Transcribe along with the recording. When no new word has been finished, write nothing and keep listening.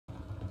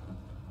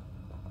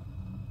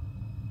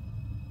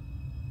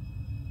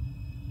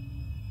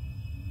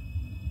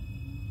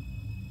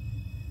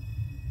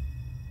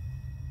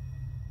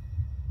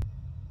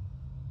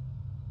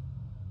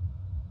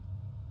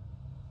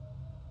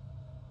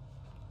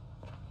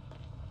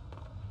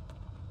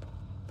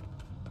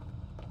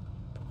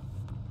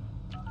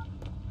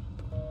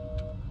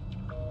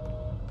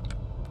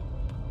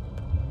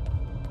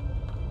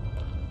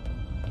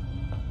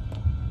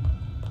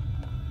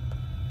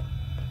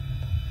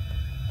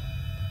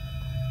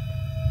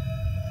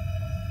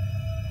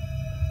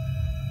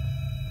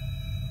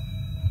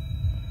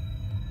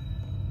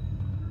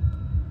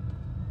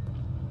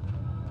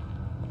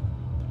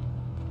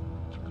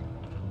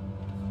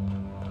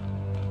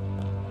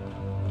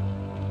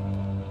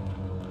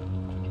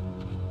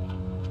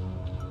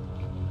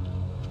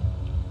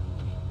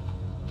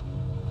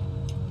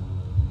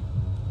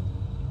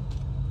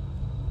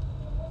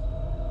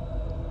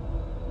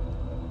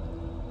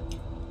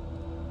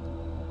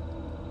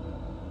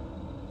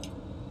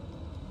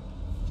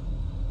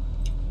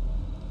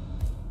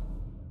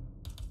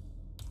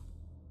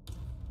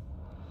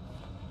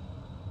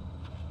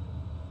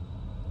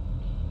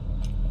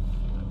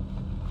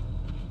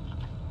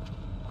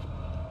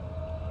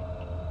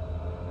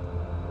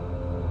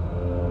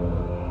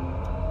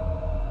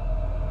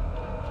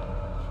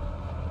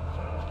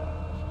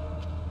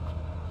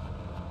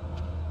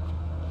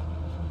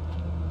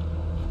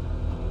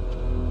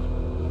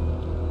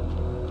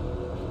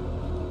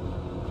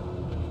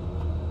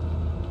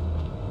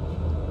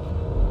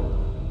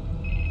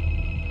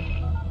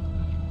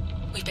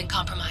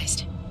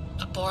compromised.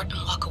 Abort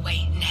and walk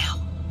away now.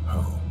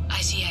 Who?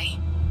 ICA.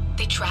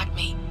 They tracked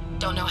me.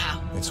 Don't know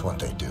how. It's what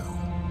they do.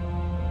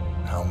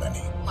 How many?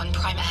 One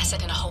prime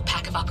asset and a whole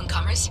pack of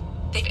up-and-comers.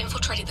 They've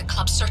infiltrated the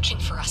club searching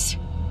for us.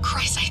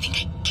 Christ, I think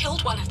I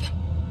killed one of them.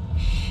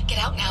 Get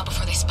out now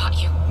before they spot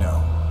you.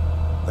 No.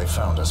 They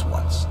found us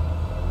once.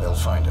 They'll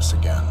find us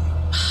again.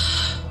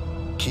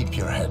 Keep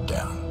your head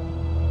down.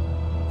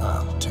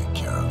 I'll take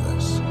care of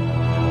this.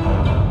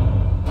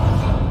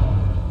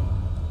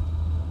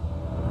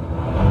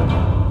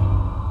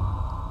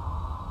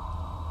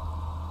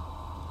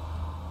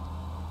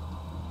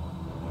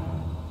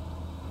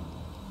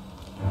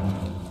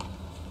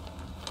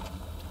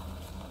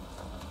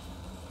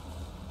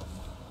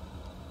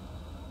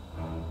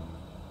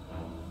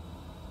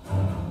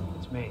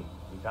 It's me.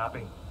 You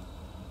copy?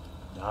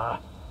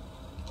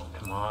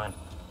 Come on.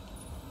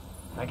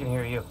 I can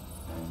hear you.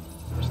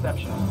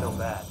 Reception is still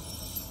bad.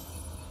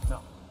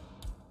 No.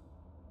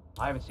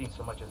 I haven't seen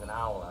so much as an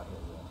owl out here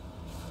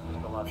yet.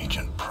 Just a lot of...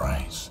 Agent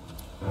Price.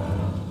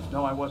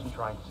 No, I wasn't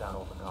trying to sound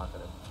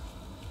overconfident.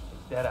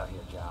 It's dead out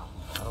here, Joe.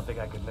 I don't think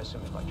I could miss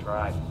him if I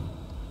tried.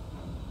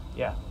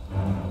 Yeah,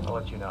 I'll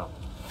let you know.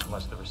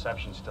 Unless the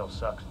reception still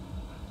sucks.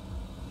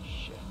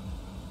 Shit.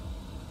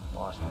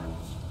 Lost her.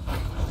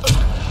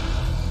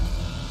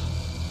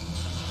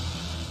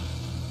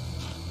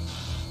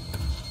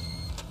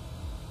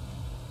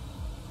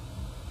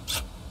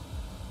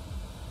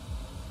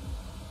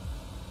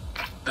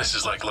 This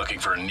is like looking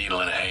for a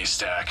needle in a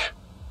haystack.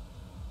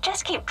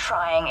 Just keep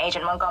trying,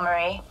 Agent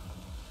Montgomery.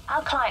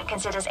 Our client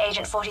considers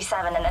Agent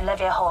 47 and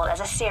Olivia Hall as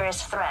a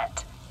serious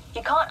threat.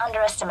 You can't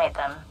underestimate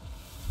them.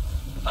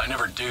 I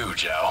never do,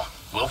 Joe.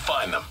 We'll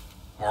find them.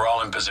 We're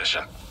all in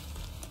position.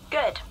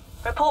 Good.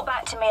 Report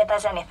back to me if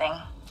there's anything.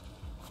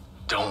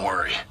 Don't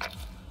worry.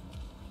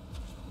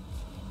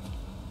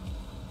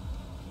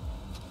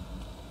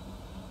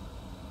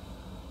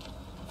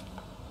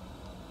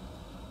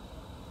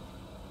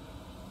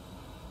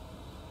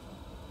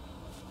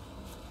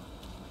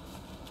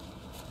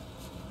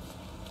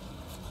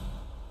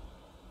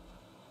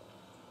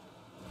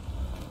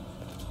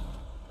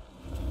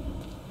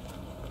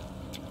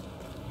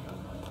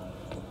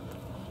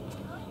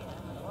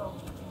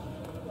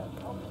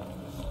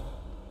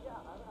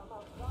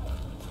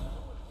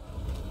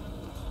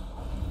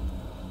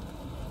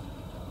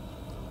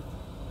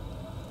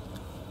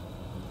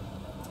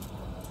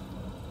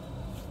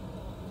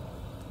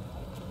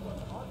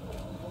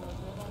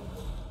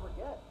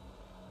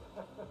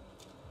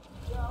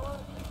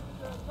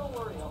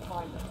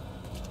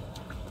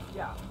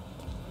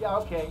 Yeah,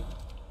 okay.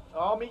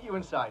 I'll meet you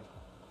inside.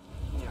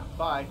 Yeah,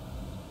 bye.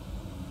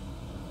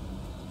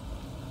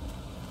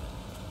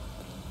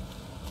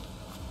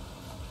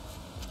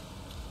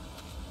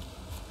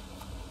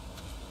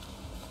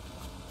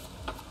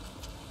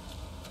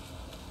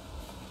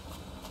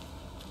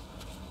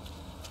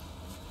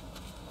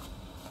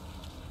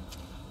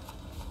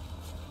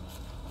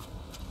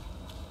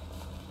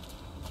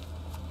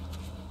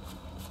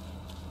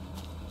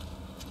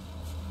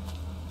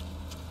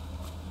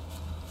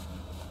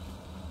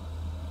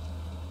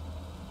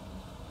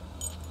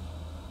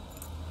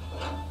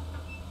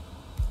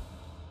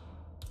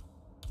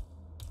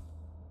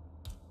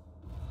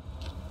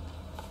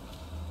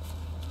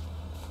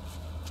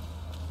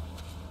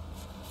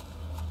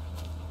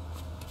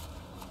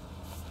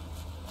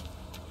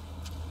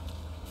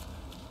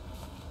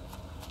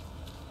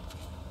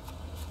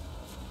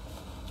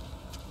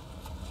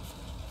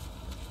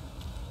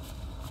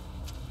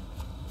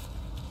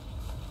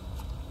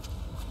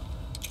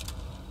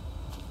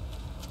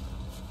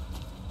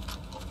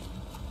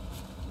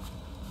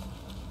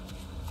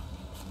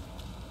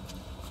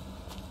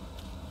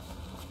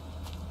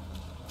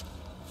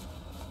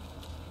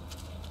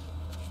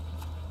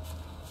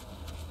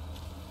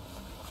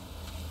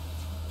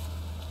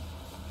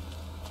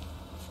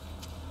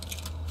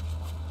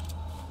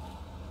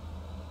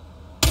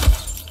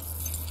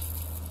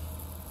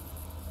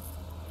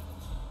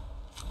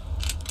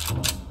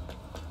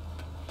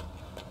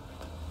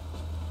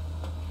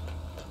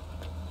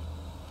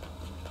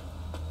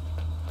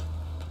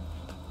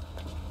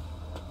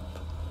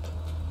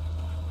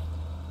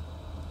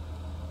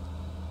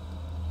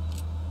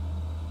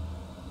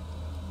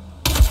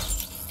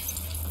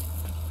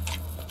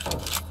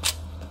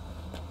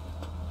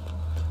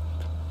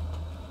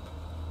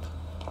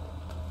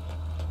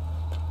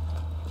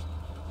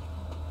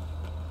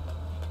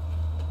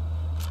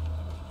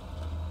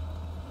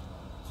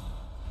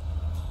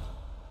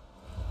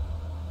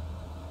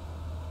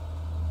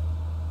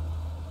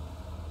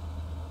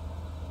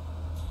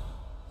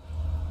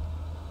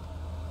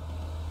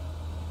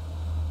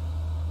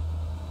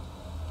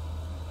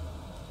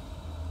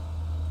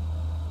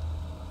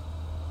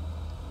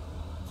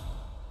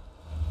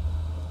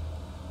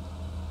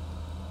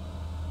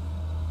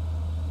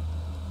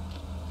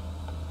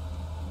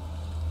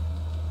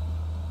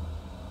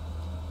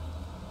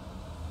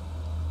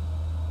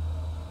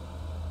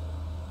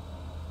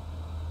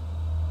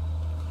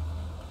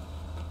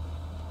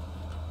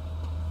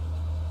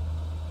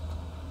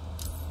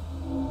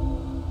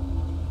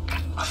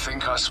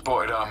 think I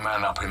spotted our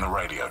man up in the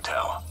radio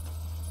tower.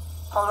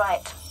 All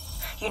right.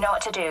 You know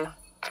what to do.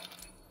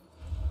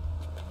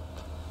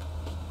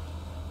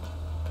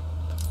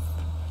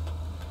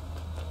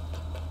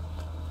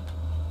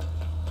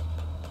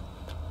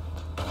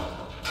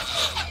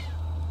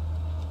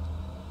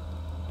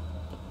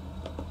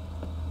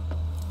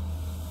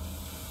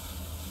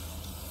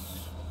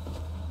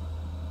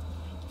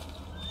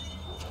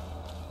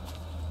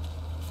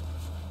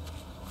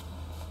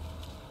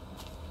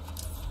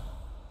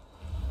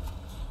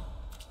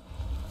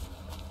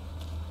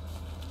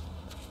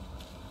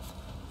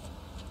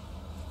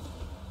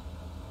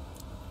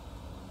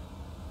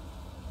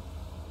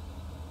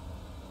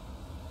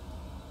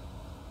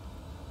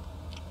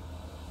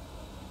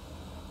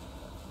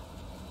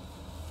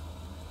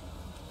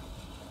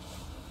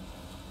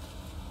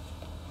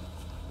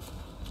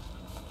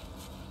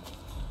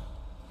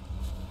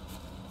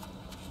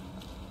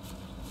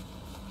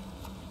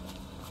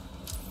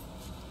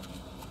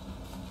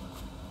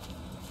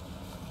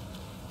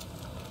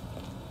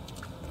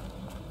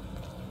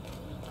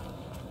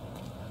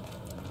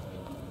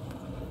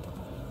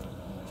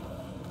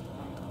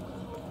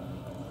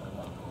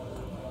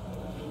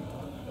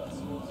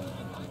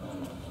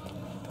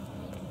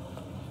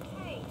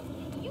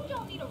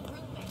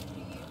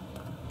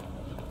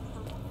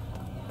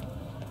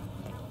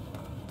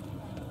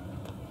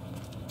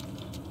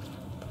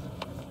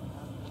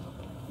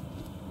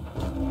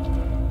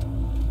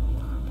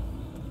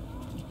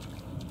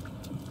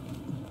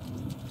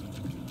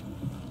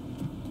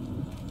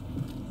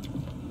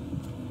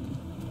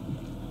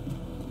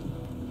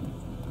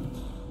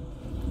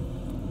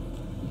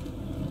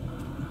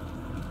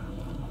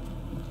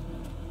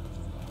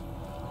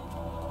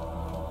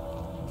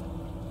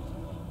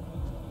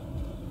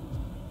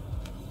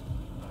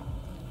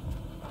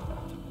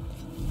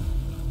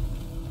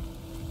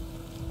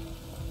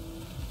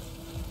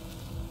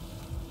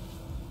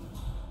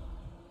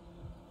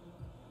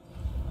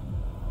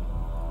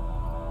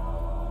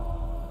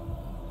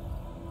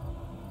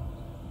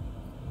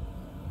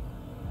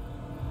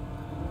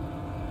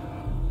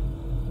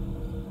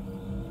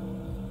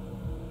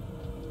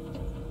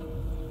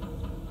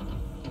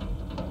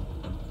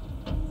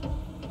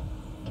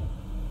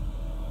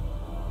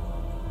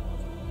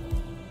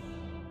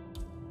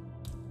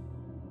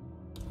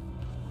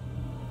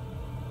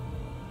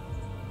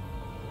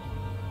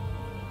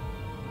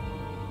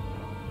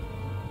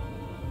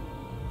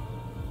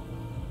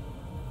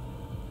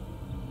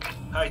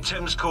 Hey,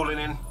 Tim's calling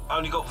in.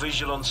 Only got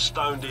visual on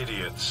stoned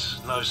idiots.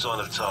 No sign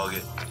of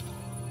target.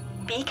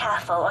 Be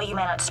careful, or you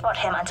may not spot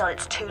him until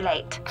it's too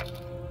late.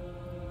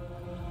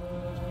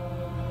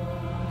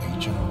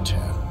 Agent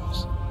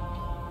Thames.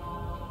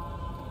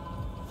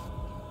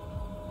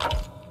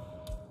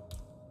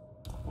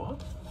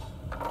 What?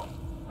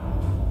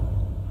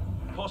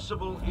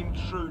 Possible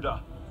intruder.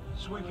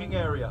 Sweeping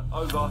area.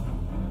 Over.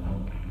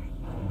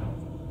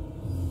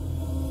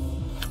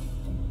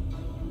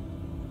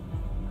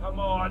 Come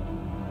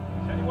on.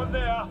 Is anyone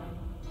there?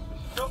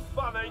 This is not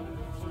funny.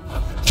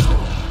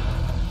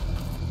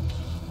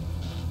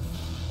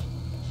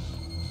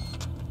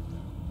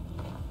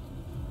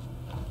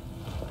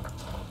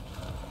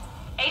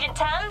 Agent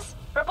Thames?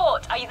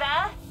 Report, are you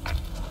there?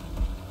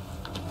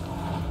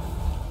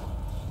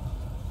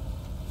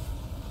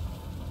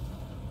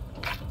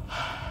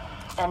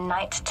 The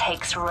knight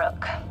takes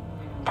rook.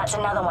 That's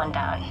another one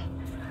down.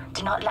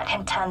 Do not let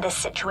him turn this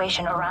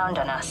situation around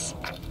on us.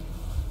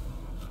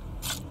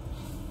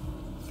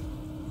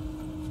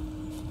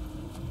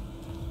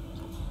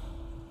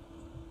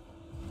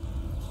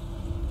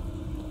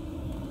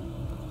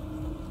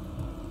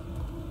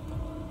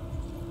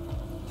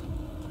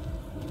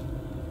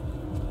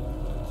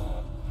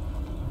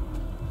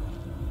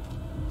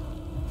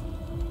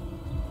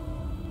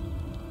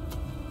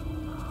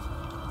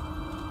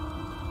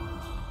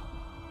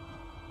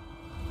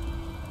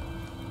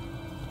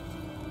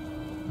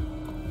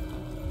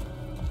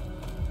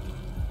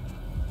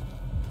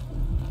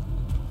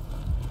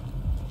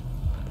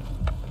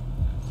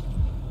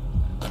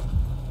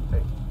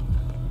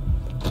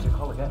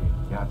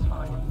 Yeah, it's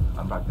fine.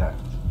 I'm right there.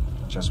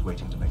 Just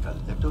waiting to make a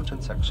little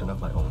transaction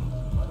of my own.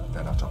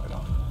 Then I'll drop it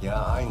off.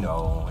 Yeah, I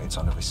know. It's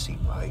on the receipt,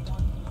 right?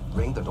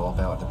 Ring the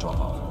doorbell at the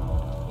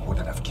drop-off.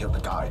 Wouldn't have killed the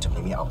guy to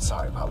meet me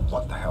outside, but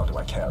what the hell do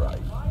I care,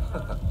 right?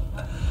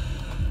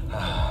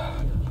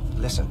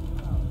 Listen,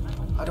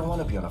 I don't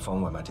want to be on the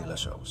phone when my dealer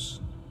shows.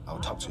 I'll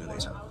talk to you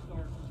later.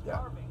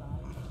 Yeah.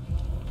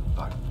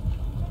 Bye.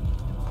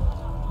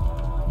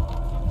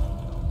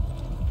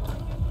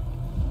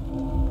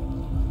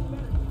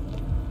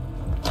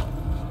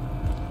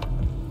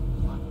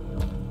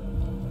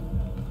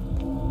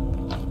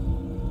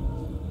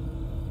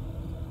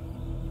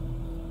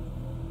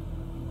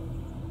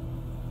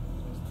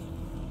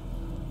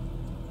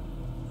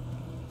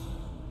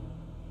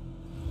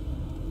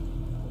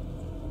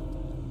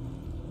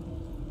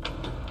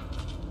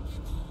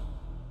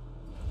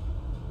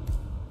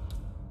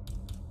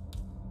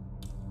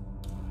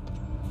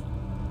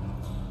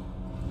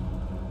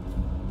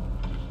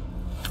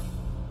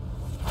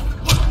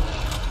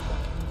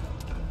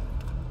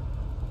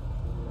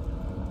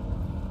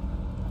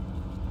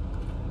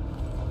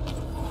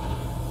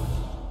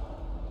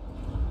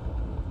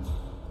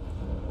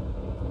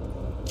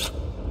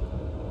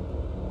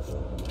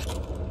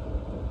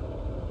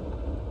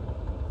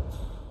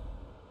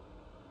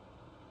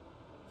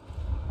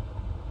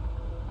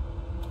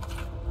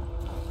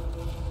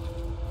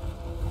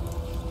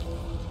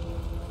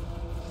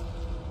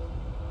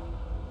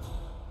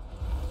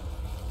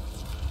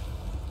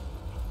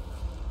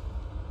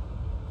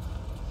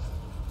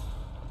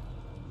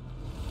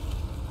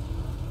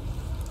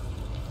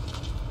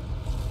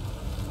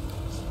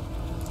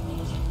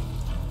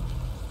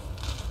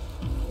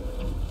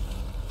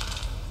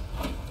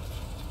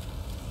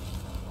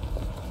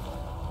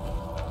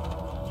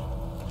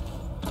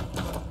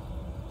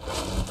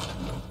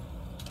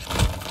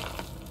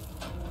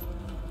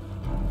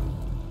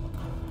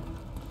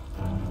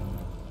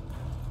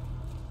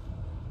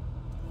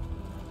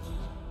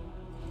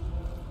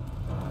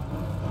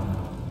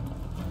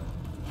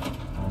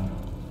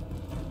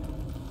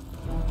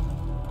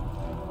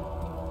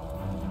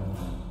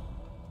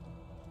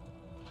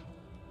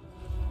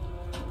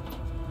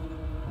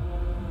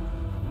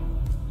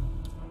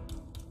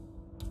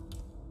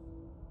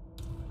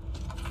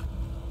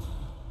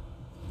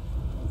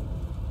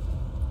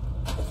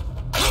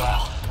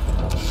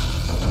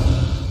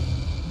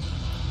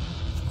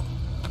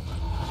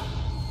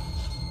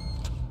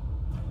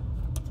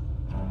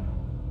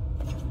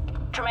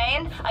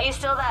 Tremaine, are you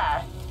still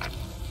there?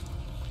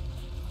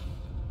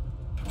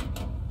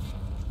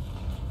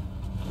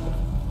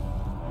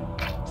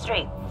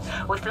 Three.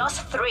 We've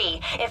lost 3.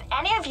 If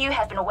any of you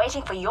have been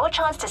waiting for your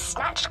chance to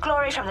snatch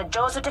glory from the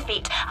jaws of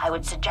defeat, I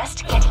would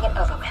suggest getting it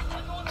over with.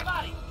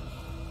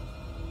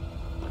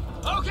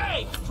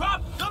 Okay,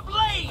 drop the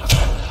blade!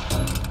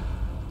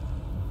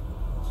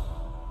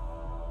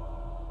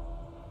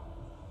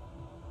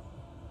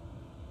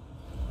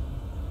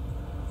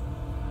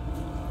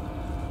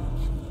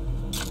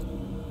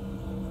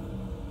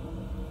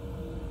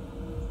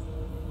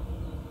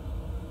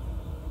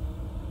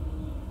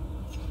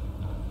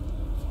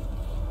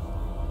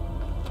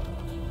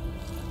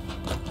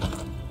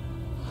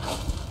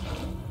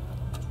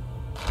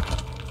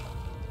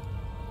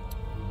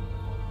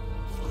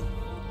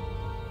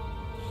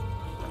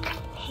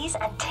 He's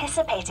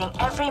anticipating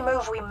every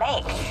move we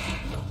make.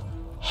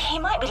 He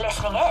might be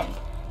listening in.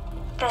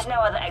 There's no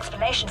other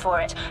explanation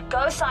for it.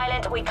 Go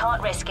silent, we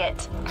can't risk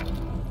it.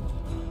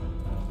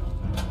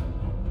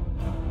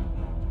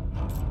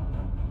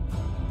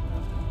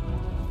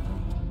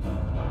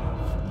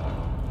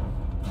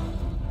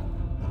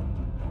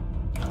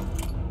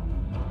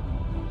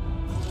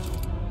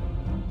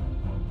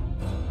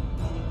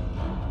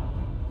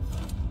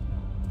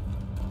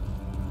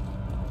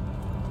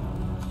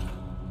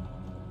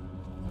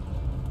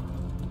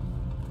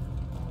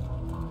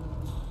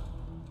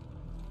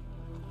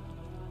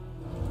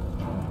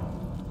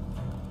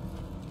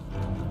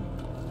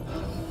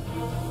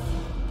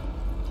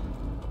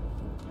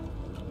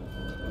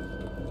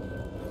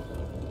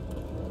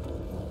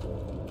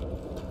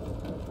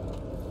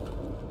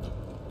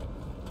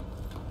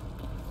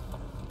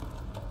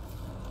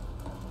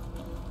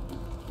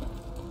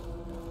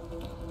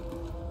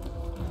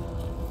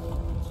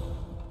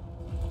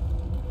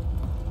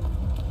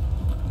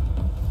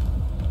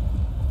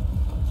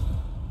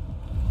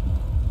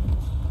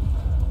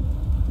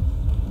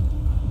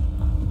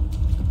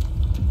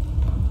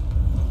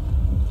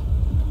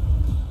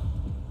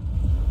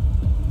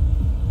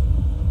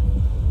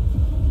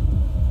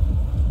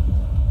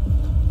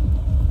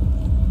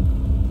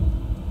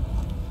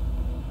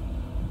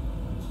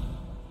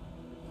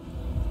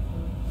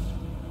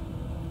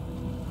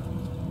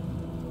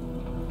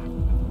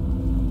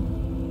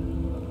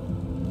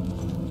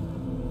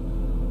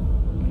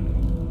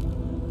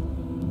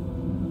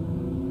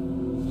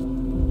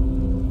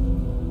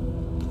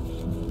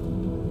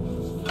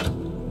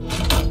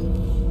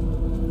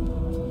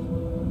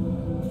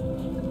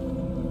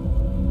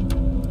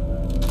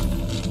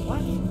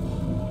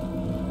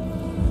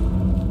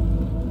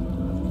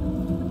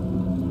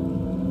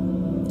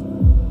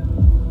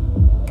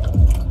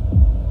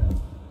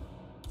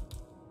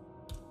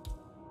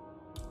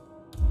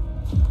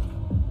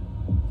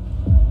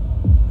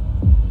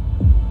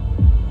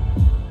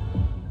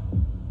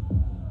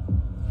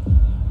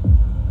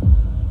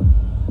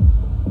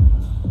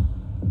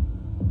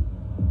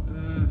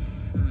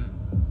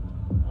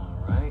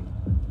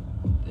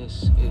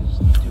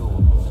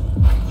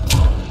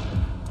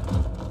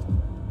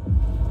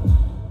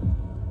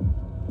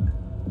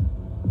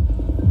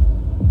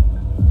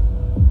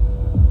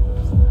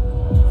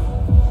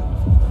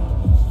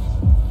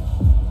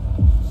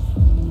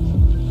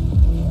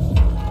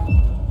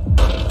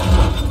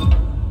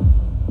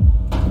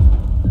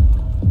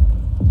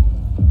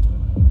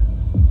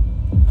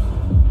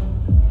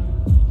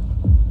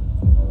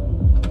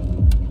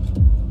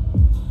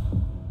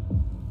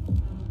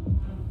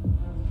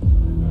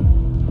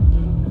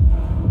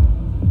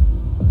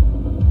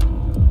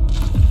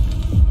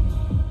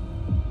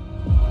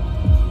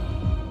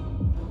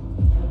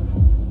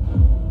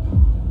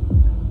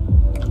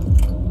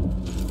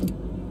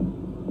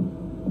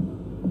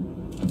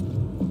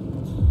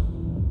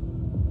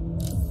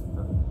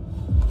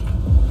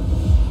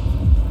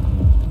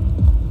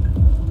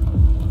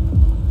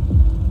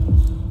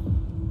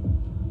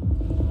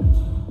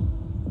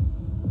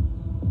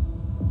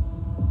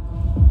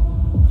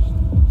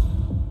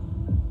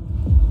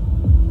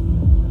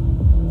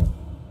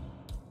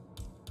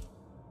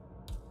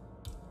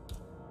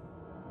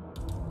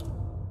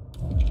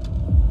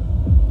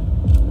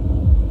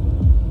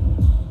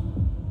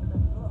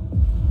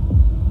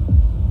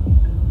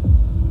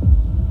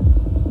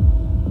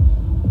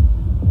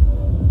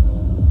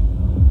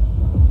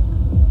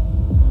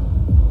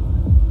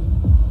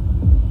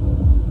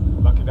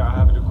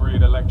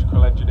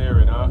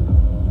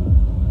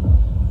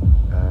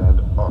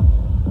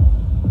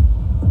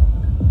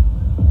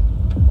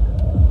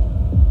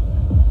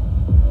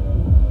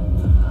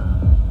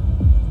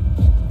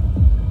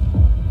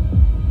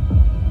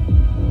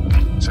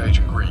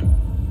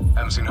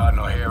 Haven't seen hide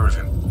nor hair of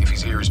him. If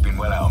he's here, it's been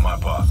well out on my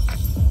part.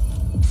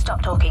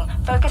 Stop talking.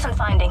 Focus on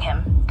finding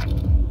him.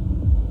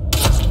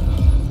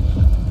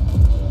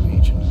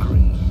 Agent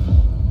Green.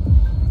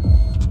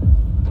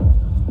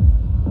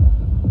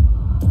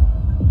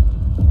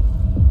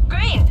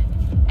 Green!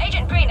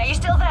 Agent Green, are you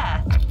still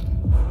there?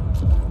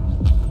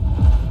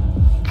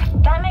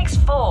 That makes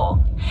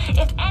 4.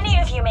 If any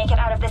of you make it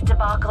out of this this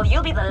debacle,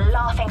 you'll be the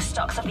laughing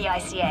stocks of the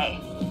ICA.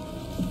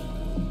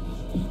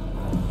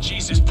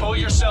 Jesus, pull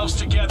yourselves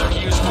together.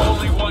 He is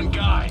only one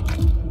guy.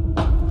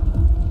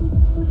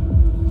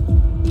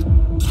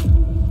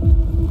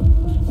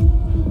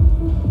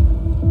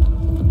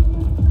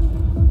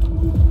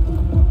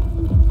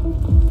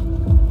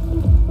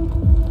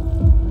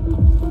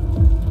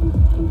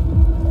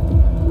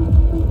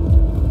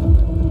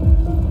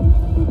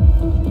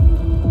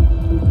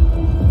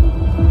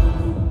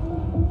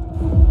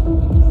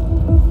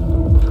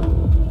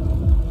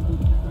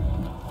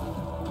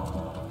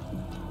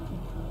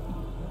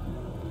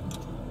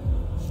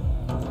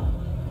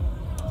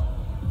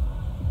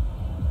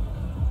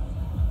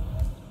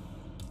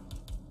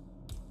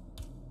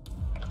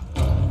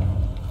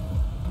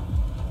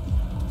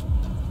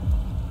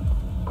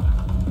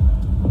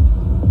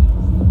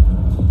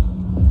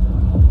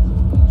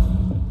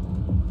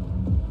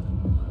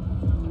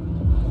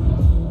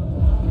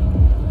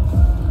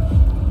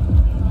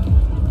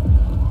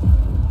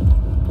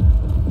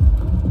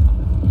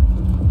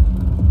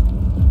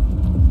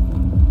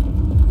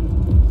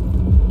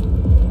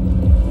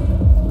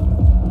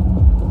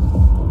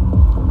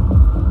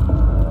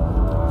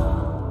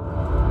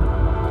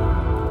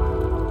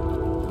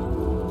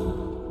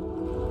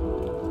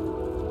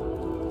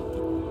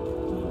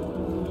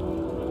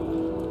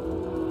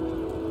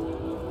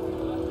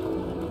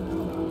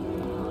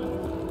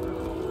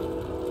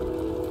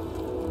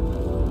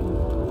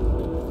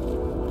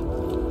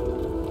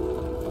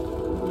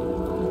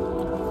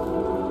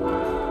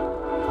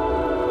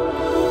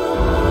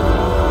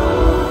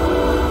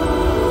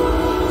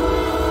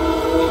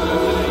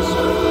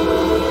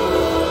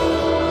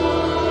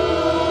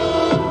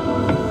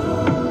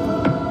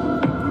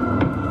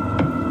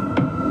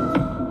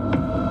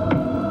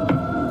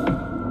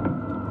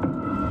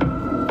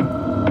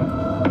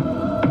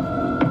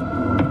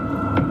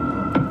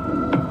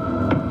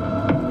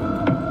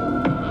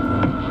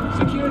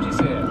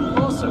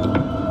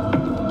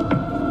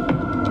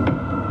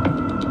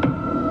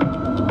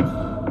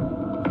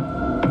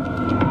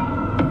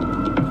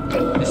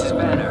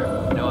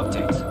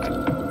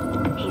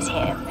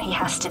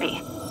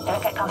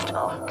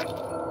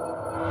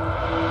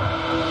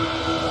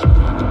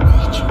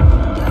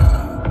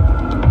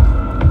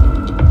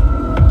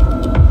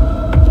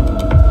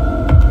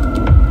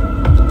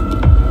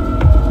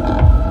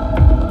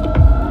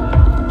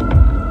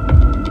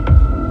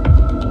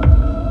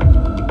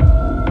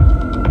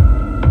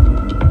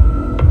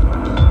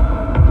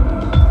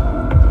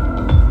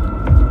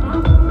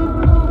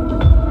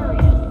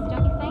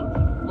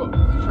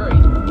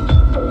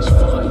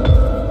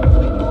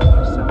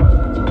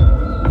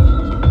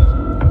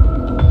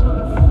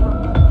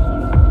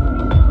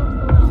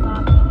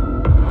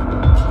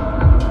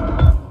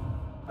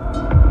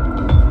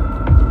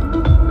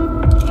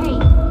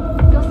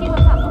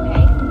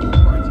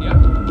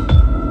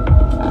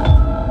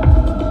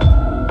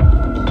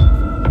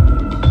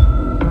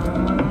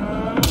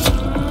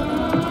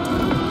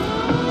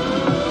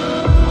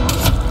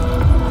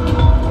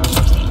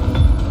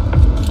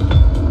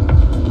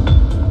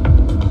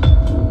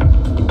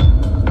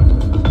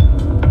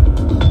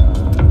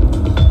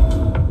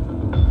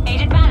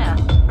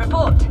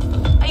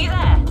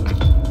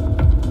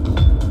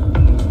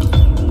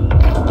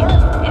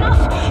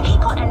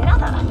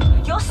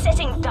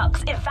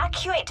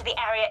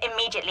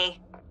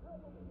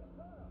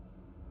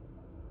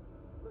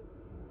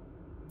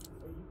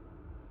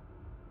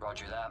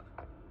 Roger that.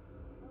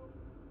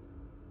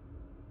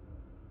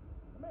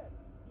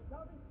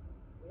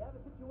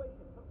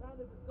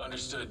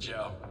 Understood,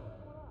 Joe.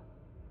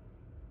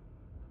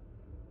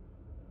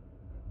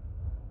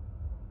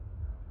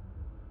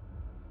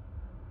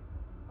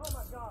 Oh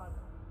my God!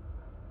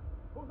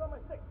 Who's on my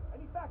stick? I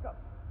need backup.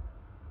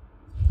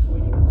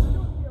 We need to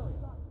secure the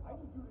area. I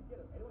need you to get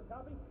him. Anyone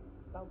copy?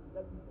 Sounds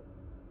dead people.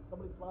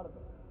 Somebody slaughtered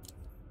them.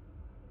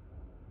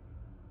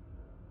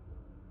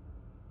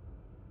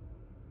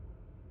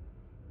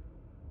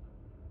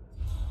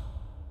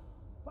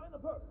 Find the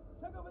perp.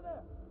 Check over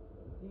there.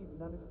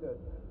 Received, understood.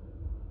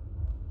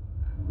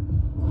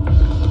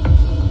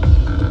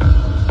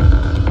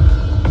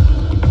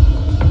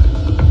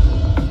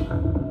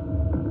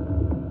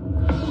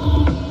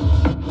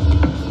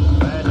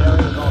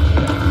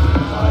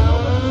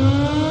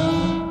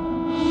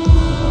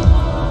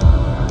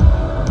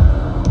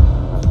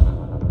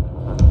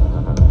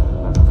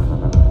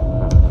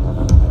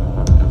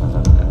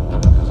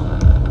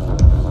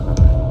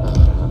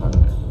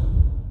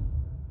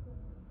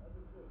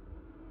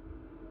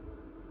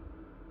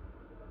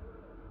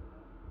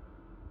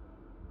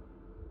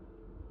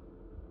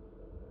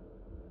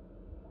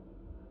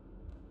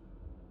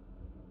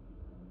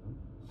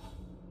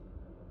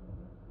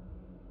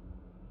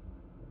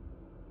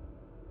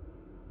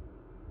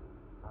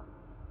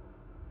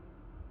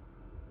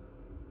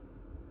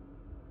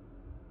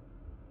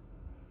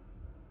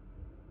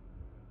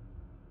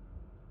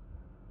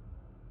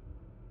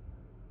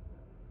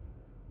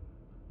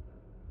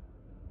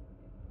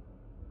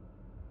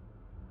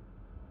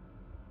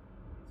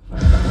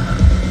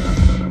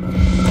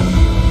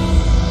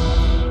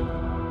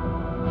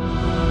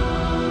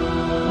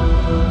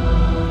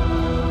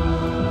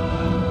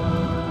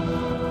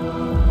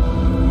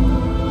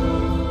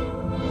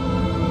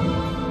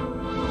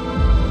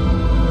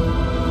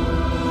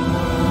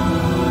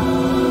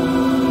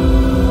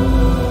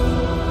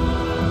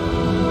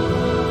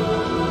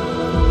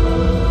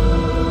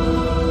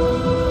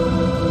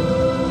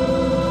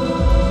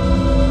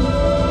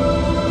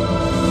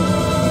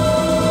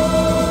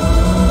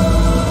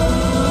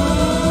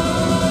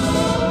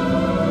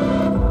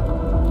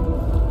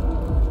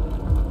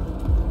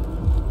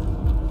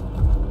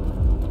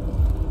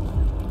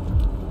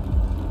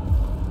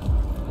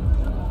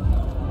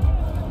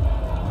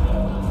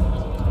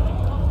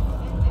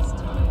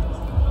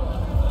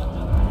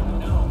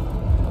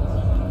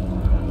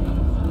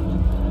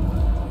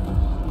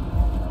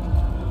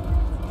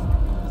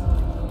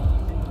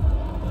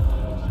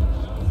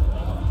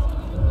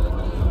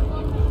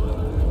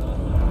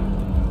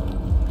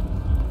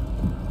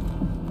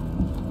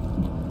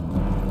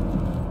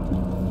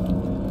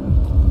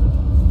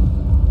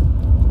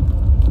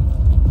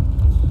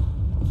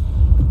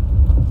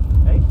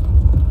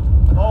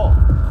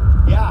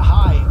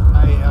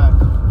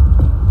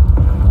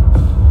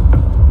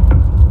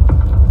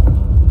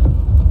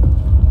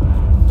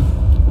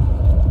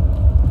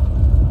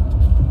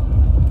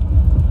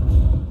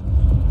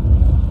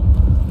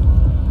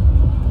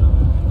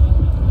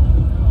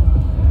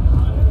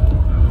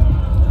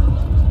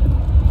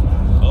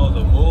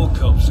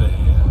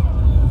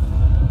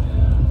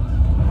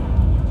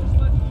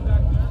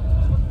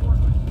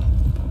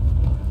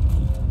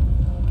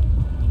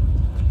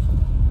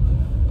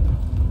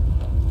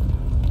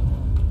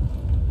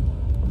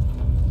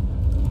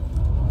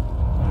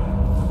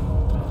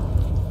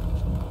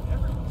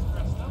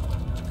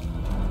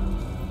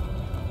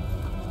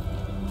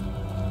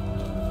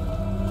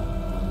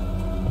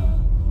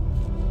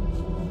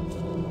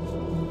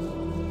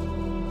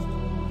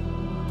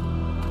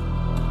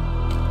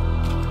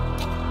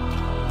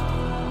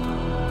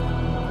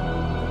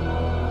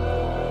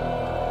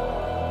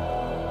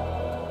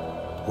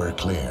 We're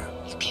clear.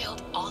 You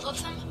killed all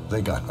of them?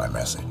 They got my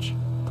message.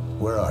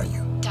 Where are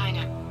you?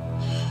 Diner.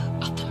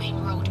 Up the main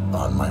road.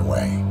 On my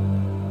way.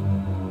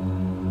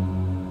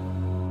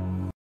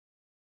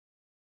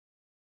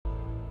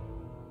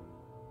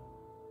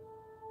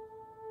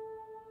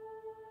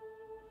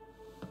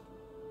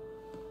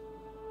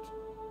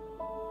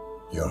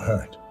 You're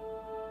hurt.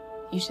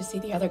 You should see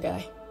the other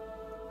guy.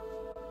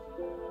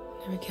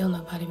 Never killed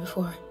nobody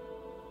before.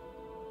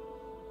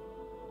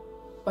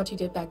 What you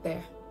did back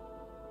there.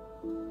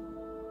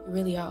 You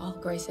really are all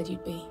Gray said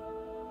you'd be.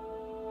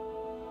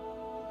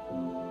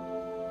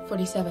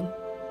 47.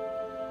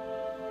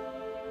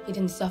 He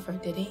didn't suffer,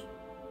 did he?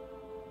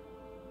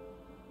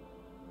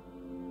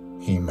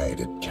 He made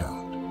it count.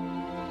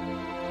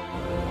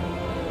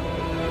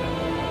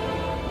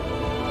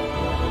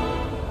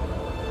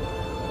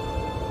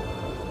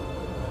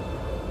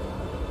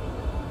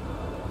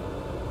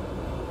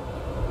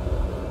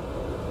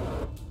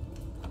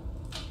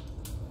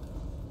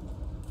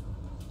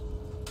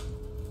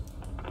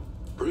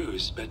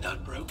 Bruised but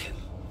not broken.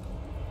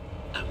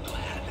 I'm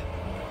glad.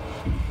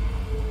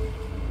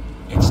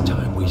 It's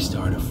time we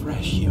start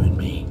afresh, you and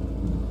me.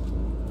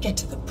 Get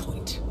to the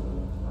point.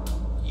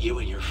 You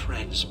and your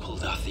friends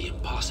pulled off the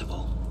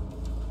impossible.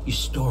 You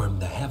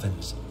stormed the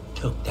heavens,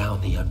 took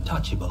down the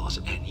untouchables,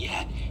 and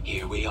yet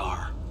here we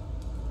are.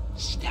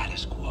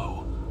 Status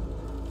quo.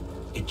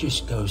 It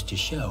just goes to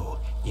show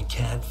you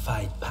can't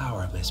fight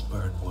power, Miss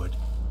Burnwood.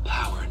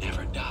 Power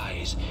never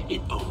dies,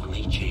 it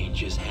only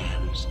changes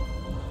hands.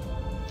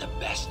 The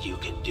best you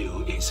can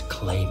do is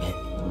claim it.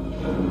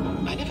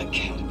 I never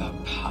cared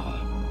about power.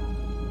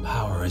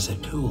 Power is a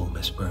tool,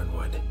 Miss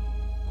Burnwood.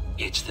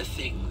 It's the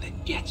thing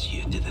that gets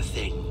you to the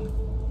thing.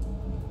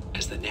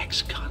 As the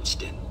next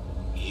constant,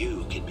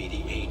 you can be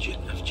the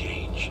agent of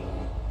change.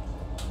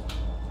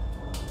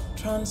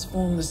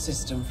 Transform the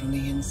system from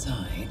the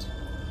inside,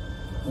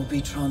 or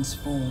be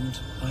transformed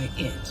by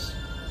it.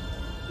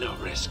 No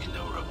risk,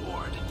 no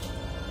reward.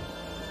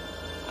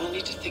 I'll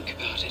need to think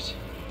about it.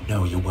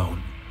 No, you won't.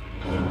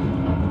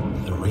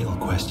 The real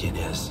question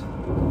is,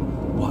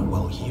 what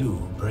will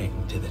you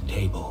bring to the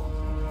table?